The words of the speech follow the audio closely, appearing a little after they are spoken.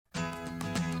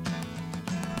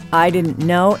I didn't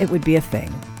know it would be a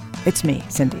thing. It's me,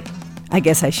 Cindy. I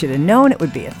guess I should have known it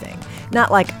would be a thing.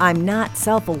 Not like I'm not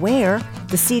self-aware.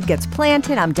 The seed gets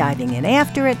planted, I'm diving in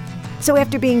after it. So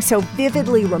after being so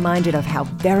vividly reminded of how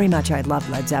very much I loved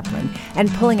Led Zeppelin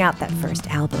and pulling out that first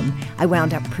album, I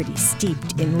wound up pretty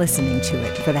steeped in listening to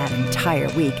it for that entire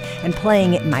week and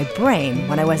playing it in my brain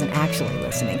when I wasn't actually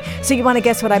listening. So you want to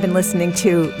guess what I've been listening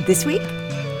to this week?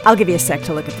 I'll give you a sec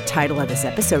to look at the title of this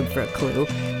episode for a clue.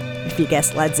 If you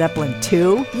guessed Led Zeppelin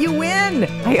 2, you win!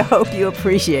 I hope you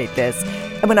appreciate this.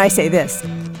 And when I say this,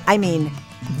 I mean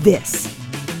this.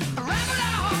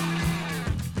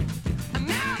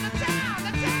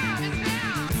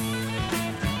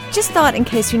 Just thought in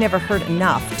case you never heard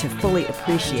enough to fully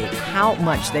appreciate how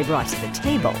much they brought to the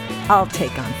table, I'll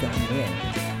take on filling you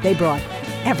in. They brought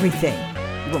everything.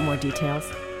 You want more details?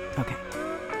 Okay.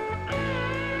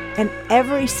 And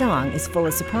every song is full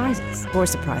of surprises or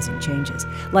surprising changes.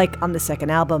 Like on the second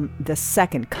album, the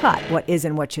second cut, What Is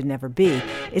and What Should Never Be,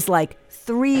 is like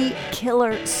 3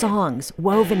 killer songs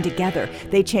woven together.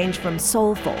 They change from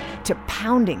soulful to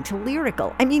pounding to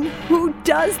lyrical. I mean, who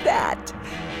does that?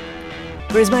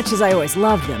 For as much as I always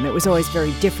loved them, it was always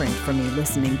very different for me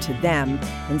listening to them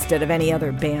instead of any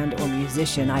other band or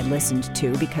musician I listened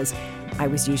to because I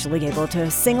was usually able to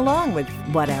sing along with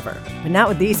whatever. But not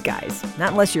with these guys.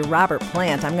 Not unless you're Robert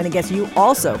Plant. I'm going to guess you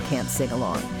also can't sing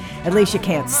along. At least you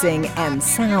can't sing and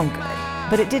sound good.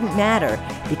 But it didn't matter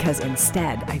because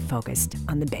instead I focused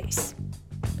on the bass.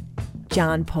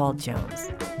 John Paul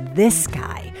Jones. This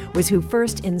guy was who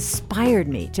first inspired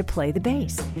me to play the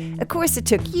bass. Of course, it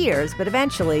took years, but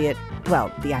eventually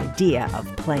the idea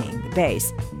of playing the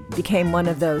bass became one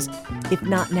of those if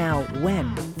not now,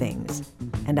 when things.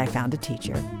 And I found a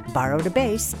teacher, borrowed a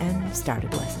bass, and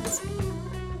started lessons.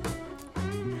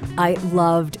 I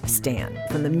loved Stan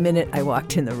from the minute I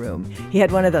walked in the room. He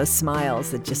had one of those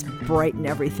smiles that just brighten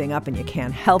everything up and you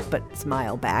can't help but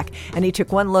smile back. And he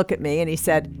took one look at me and he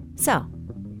said, "So,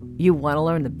 you want to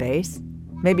learn the bass?"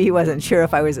 Maybe he wasn't sure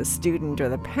if I was a student or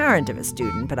the parent of a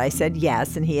student, but I said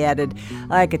yes, and he added,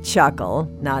 like a chuckle,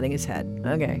 nodding his head.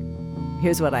 Okay,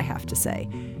 here's what I have to say.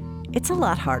 It's a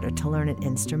lot harder to learn an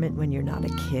instrument when you're not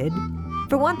a kid.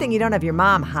 For one thing, you don't have your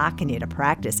mom hawking you to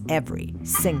practice every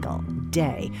single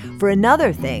day. For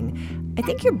another thing, I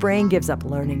think your brain gives up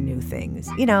learning new things.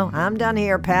 You know, I'm done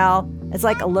here, pal. It's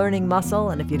like a learning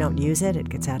muscle, and if you don't use it, it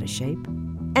gets out of shape.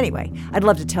 Anyway, I'd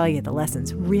love to tell you the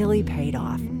lessons really paid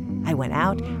off. I went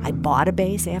out, I bought a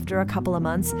bass after a couple of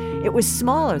months. It was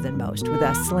smaller than most, with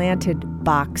a slanted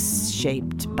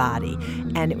box-shaped body,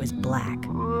 and it was black.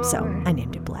 So I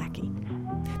named it Blackie.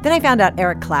 Then I found out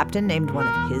Eric Clapton named one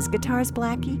of his guitars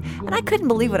Blackie, and I couldn't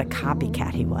believe what a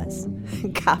copycat he was.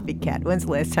 Copycat, when's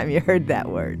the last time you heard that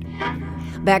word?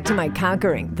 Back to my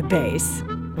conquering the bass.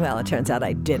 Well, it turns out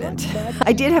I didn't.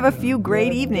 I did have a few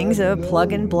great evenings of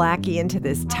plugging Blackie into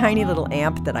this tiny little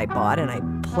amp that I bought, and I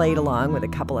played along with a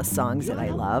couple of songs that I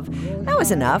love. That was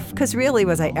enough, because really,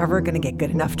 was I ever going to get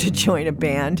good enough to join a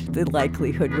band? The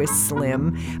likelihood was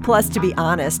slim. Plus, to be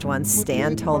honest, once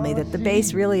Stan told me that the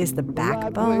bass really is the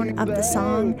backbone of the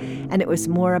song, and it was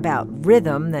more about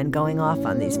rhythm than going off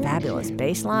on these fabulous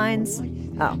bass lines.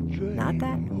 Oh, not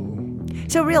that?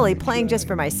 So really, playing just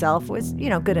for myself was,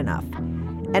 good enough.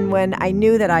 And when I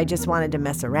knew that I just wanted to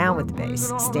mess around with the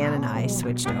bass, Stan and I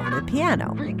switched over to the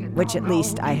piano, which at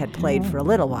least I had played for a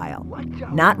little while.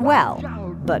 Not well,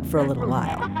 but for a little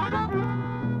while.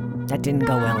 That didn't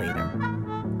go well either.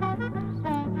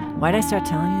 Why'd I start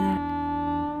telling you that?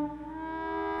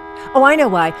 Oh, I know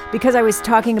why. Because I was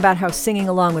talking about how singing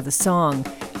along with a song,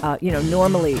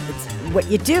 normally it's what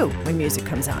you do when music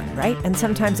comes on, right? And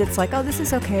sometimes it's like, oh, this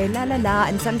is okay, la la la,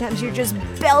 and sometimes you're just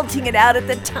belting it out at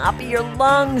the top of your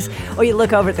lungs. Or you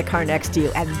look over at the car next to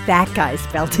you, and that guy's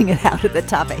belting it out at the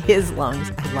top of his lungs.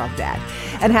 I love that.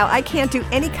 And how I can't do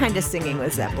any kind of singing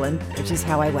with Zeppelin, which is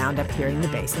how I wound up hearing the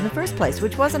bass in the first place,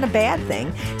 which wasn't a bad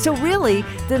thing. So really,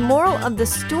 the moral of the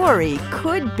story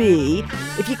could be,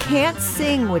 if you can't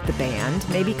sing with the band,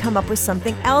 maybe come up with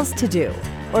something else to do.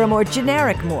 Or a more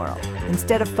generic moral.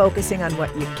 Instead of focusing on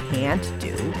what you can't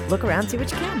do, look around and see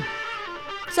what you can.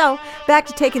 So, back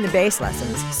to taking the bass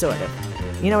lessons, sort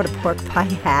of. You know what a pork pie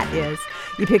hat is?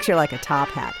 You picture like a top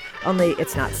hat, only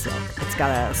it's not silk. It's got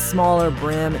a smaller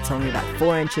brim, it's only about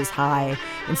 4 inches high,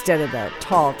 instead of the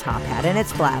tall top hat, and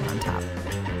it's flat on top.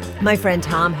 My friend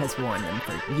Tom has worn them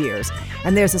for years,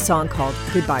 and there's a song called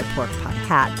Goodbye Pork Pie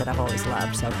Hat that I've always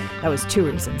loved, so that was 2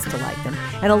 reasons to like them.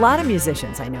 And a lot of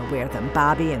musicians I know wear them,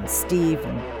 Bobby and Steve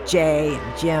and Jay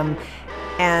and Jim.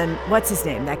 And what's his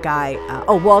name? That guy,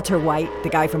 Walter White, the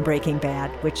guy from Breaking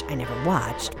Bad, which I never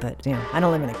watched, but, I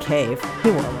don't live in a cave. He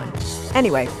wore one.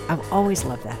 Anyway, I've always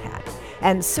loved that hat.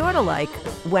 And sort of like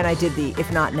when I did the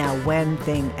If Not Now When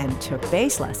thing and took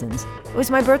bass lessons, it was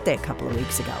my birthday a couple of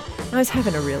weeks ago. I was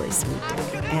having a really sweet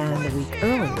day. And the week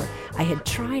earlier, I had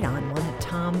tried on one of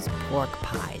Tom's pork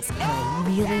pies, and I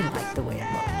really liked the way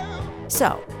it looked.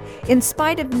 So, in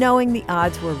spite of knowing the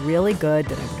odds were really good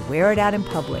that I would wear it out in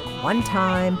public one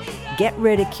time, get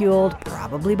ridiculed,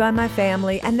 probably by my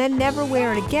family, and then never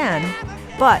wear it again,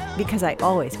 but because I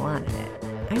always wanted it,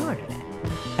 I ordered it.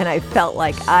 And I felt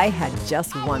like I had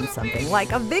just won something,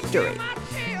 like a victory.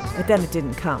 But then it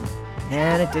didn't come,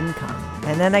 and it didn't come.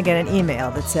 And then I get an email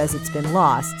that says it's been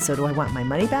lost, so do I want my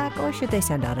money back, or should they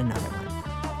send out another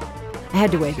one? I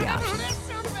had to weigh the options.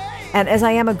 And as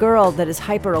I am a girl that is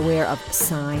hyper-aware of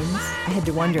signs, I had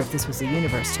to wonder if this was the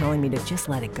universe telling me to just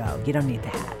let it go. You don't need the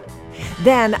hat.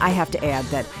 Then I have to add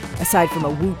that aside from a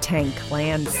Wu-Tang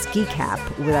Clan ski cap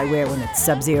that I wear when it's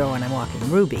Sub-Zero and I'm walking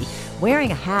Ruby,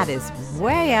 wearing a hat is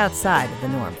way outside of the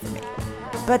norm for me.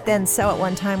 But then so at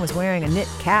one time was wearing a knit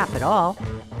cap at all.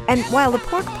 And while the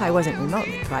pork pie wasn't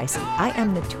remotely pricey, I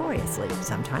am notoriously,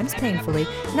 sometimes painfully,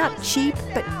 not cheap,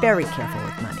 but very careful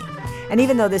with money. And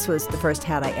even though this was the first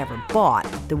hat I ever bought,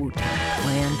 the Wu-Tang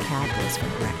Clan cap was from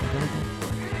a record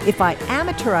label. If I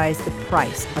amateurize the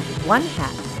price of one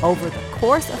hat over the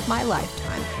course of my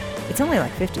lifetime, it's only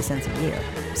like 50 cents a year.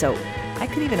 So I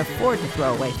could even afford to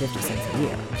throw away 50 cents a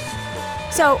year.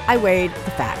 So I weighed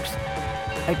the facts.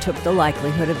 I took the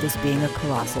likelihood of this being a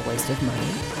colossal waste of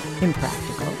money,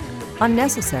 impractical,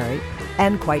 unnecessary,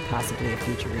 and quite possibly a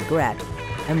future regret,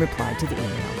 and replied to the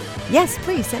email. Yes,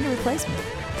 please send a replacement.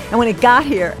 And when it got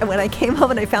here, and when I came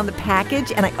home and I found the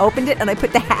package and I opened it and I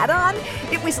put the hat on,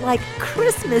 it was like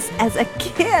Christmas as a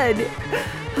kid.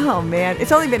 Oh man,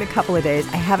 it's only been a couple of days.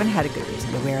 I haven't had a good reason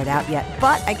to wear it out yet,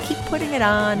 but I keep putting it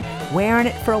on, wearing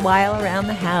it for a while around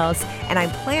the house, and I'm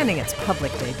planning its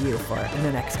public debut for it in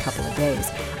the next couple of days.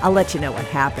 I'll let you know what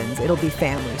happens. It'll be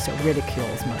family, so ridicule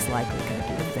is most likely going to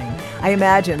be the thing. I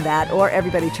imagine that, or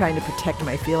everybody trying to protect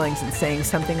my feelings and saying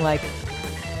something like,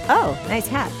 oh, nice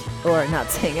hat. Or not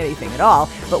saying anything at all,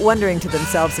 but wondering to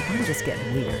themselves if I'm just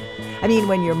getting weird. I mean,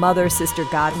 when your mother, sister,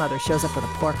 godmother shows up with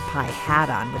a pork pie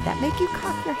hat on, would that make you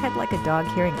cock your head like a dog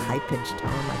hearing a high-pitched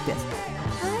tone like this?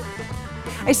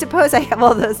 I suppose I have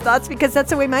all those thoughts because that's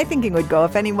the way my thinking would go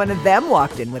if any one of them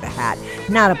walked in with a hat.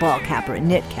 Not a ball cap or a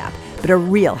knit cap, but a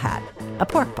real hat. A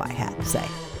pork pie hat, say.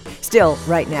 Still,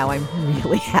 right now, I'm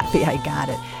really happy I got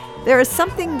it. There is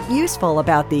something useful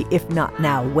about the If Not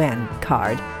Now When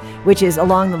card, which is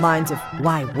along the lines of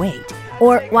why wait?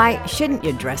 Or why shouldn't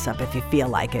you dress up if you feel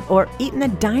like it? Or eat in the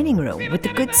dining room with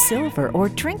the good silver? Or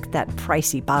drink that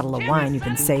pricey bottle of wine you've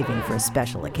been saving for a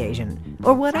special occasion?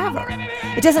 Or whatever.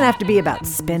 It doesn't have to be about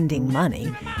spending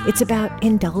money. It's about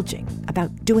indulging,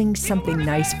 about doing something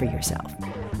nice for yourself.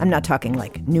 I'm not talking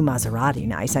like new Maserati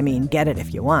nice, I mean get it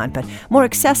if you want, but more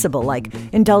accessible, like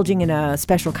indulging in a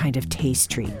special kind of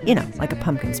taste treat, like a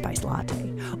pumpkin spice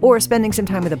latte, or spending some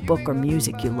time with a book or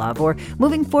music you love, or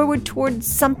moving forward towards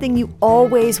something you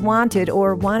always wanted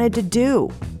or wanted to do.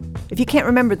 If you can't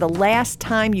remember the last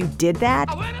time you did that,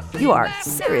 you are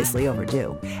seriously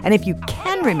overdue. And if you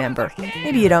can remember,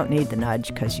 maybe you don't need the nudge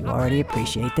because you already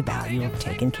appreciate the value of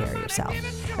taking care of yourself.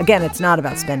 Again, it's not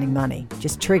about spending money,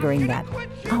 just triggering that,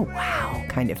 oh wow,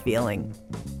 kind of feeling.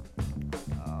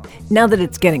 Now that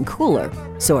it's getting cooler,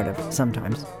 sort of,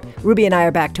 sometimes, Ruby and I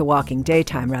are back to walking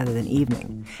daytime rather than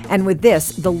evening. And with this,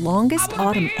 the longest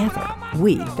autumn ever,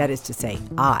 we, that is to say,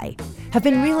 I, have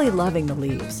been really loving the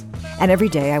leaves. And every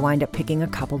day I wind up picking a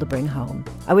couple to bring home.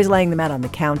 I was laying them out on the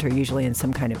counter, usually in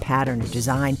some kind of pattern or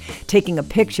design, taking a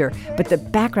picture, but the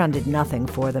background did nothing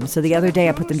for them. So the other day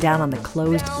I put them down on the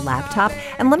closed laptop.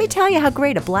 And let me tell you how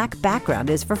great a black background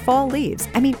is for fall leaves.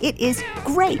 I mean, it is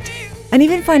great. And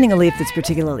even finding a leaf that's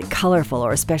particularly colorful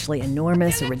or especially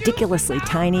enormous or ridiculously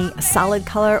tiny, a solid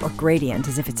color or gradient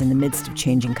as if it's in the midst of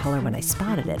changing color when I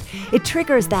spotted it, it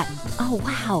triggers that, oh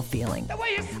wow feeling.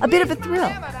 A bit of a thrill.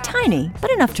 Tiny,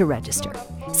 but enough to register.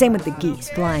 Same with the geese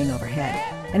flying overhead.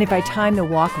 And if I time the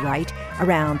walk right,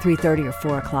 around 3:30 or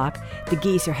 4 o'clock, the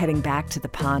geese are heading back to the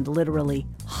pond, literally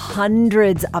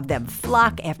hundreds of them,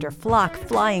 flock after flock,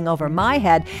 flying over my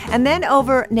head and then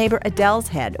over neighbor Adele's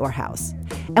head or house.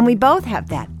 And we both have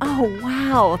that, oh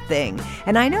wow thing.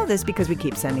 And I know this because we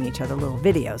keep sending each other little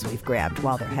videos we've grabbed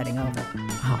while they're heading over.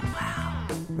 Oh wow,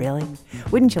 really?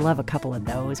 Wouldn't you love a couple of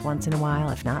those once in a while,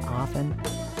 if not often?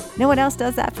 Know what else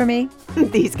does that for me?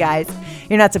 These guys.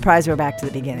 You're not surprised we're back to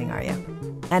the beginning, are you?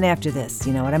 And after this,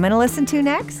 you know what I'm going to listen to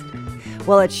next?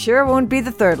 Well, it sure won't be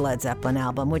the third Led Zeppelin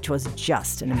album, which was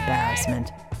just an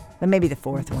embarrassment. But maybe the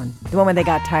fourth one, the one where they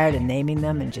got tired of naming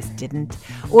them and just didn't.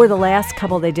 Or the last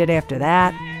couple they did after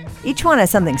that. Each one has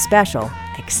something special,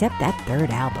 except that third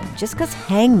album. Just because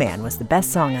Hangman was the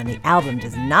best song on the album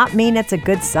does not mean it's a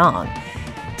good song.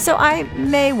 So I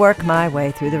may work my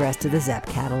way through the rest of the Zepp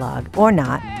catalog, or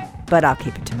not, but I'll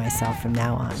keep it to myself from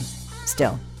now on.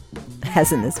 Still,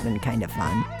 hasn't this been kind of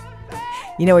fun?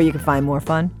 You know where you can find more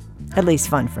fun? At least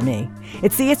fun for me.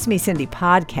 It's the It's Me Cindy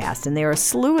podcast, and there are a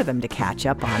slew of them to catch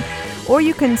up on. Or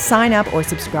you can sign up or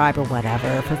subscribe or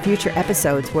whatever for future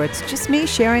episodes where it's just me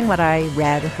sharing what I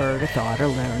read or heard or thought or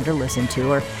learned or listened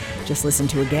to or just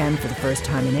listened to again for the first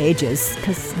time in ages,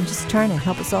 because I'm just trying to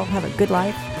help us all have a good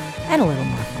life and a little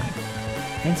more fun.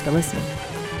 Thanks for listening.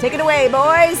 Take it away,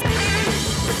 boys!